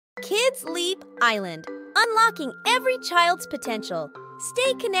Kids Leap Island, unlocking every child's potential.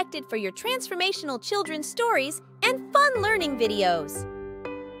 Stay connected for your transformational children's stories and fun learning videos.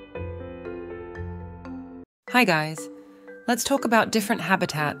 Hi guys, let's talk about different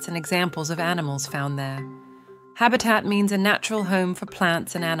habitats and examples of animals found there. Habitat means a natural home for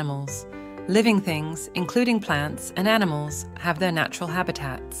plants and animals. Living things, including plants and animals, have their natural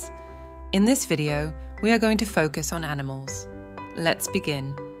habitats. In this video, we are going to focus on animals. Let's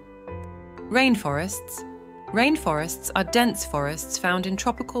begin. Rainforests. Rainforests are dense forests found in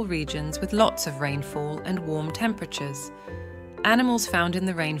tropical regions with lots of rainfall and warm temperatures. Animals found in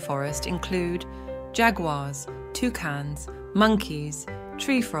the rainforest include jaguars, toucans, monkeys,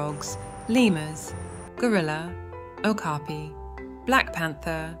 tree frogs, lemurs, gorilla, okapi, black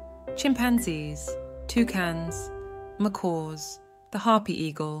panther, chimpanzees, toucans, macaws, the harpy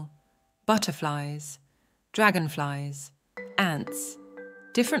eagle, butterflies, dragonflies, ants.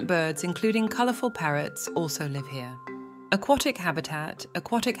 Different birds, including colourful parrots, also live here. Aquatic habitat.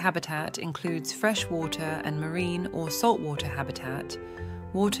 Aquatic habitat includes freshwater and marine or saltwater habitat.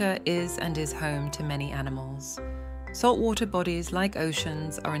 Water is and is home to many animals. Saltwater bodies, like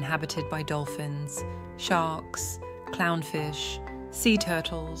oceans, are inhabited by dolphins, sharks, clownfish, sea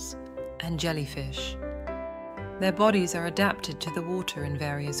turtles, and jellyfish. Their bodies are adapted to the water in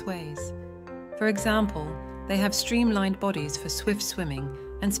various ways. For example, they have streamlined bodies for swift swimming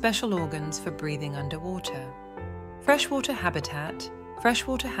and special organs for breathing underwater. Freshwater habitat.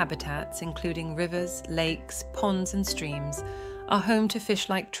 Freshwater habitats, including rivers, lakes, ponds, and streams, are home to fish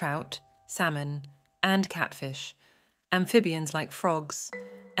like trout, salmon, and catfish. Amphibians like frogs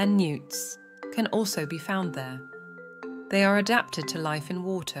and newts can also be found there. They are adapted to life in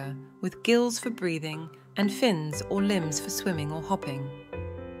water, with gills for breathing and fins or limbs for swimming or hopping.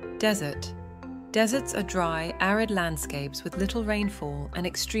 Desert. Deserts are dry, arid landscapes with little rainfall and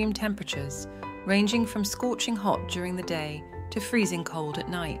extreme temperatures, ranging from scorching hot during the day to freezing cold at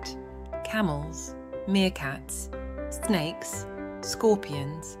night. Camels, meerkats, snakes,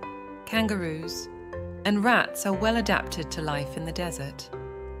 scorpions, kangaroos, and rats are well adapted to life in the desert.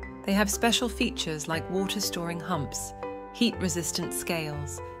 They have special features like water-storing humps, heat-resistant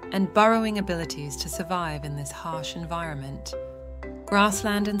scales, and burrowing abilities to survive in this harsh environment.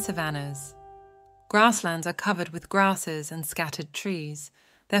 Grassland and savannas. Grasslands are covered with grasses and scattered trees.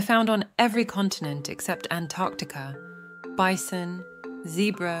 They're found on every continent except Antarctica. Bison,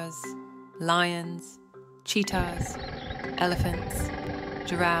 zebras, lions, cheetahs, elephants,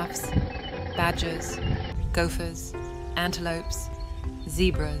 giraffes, badgers, gophers, antelopes,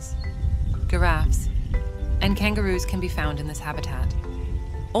 zebras, giraffes, and kangaroos can be found in this habitat.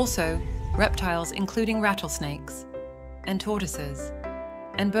 Also, reptiles including rattlesnakes and tortoises,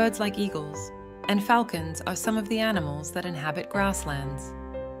 and birds like eagles and falcons are some of the animals that inhabit grasslands.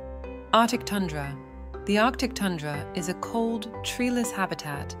 Arctic tundra. The Arctic tundra is a cold, treeless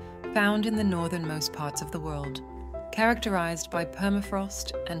habitat found in the northernmost parts of the world, characterized by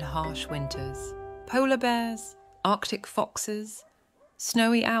permafrost and harsh winters. Polar bears, Arctic foxes,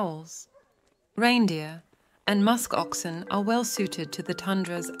 snowy owls, reindeer, and musk oxen are well suited to the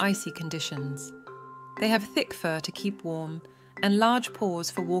tundra's icy conditions. They have thick fur to keep warm and large paws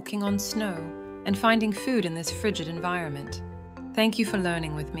for walking on snow and finding food in this frigid environment. Thank you for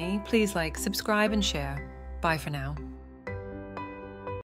learning with me. Please like, subscribe, and share. Bye for now.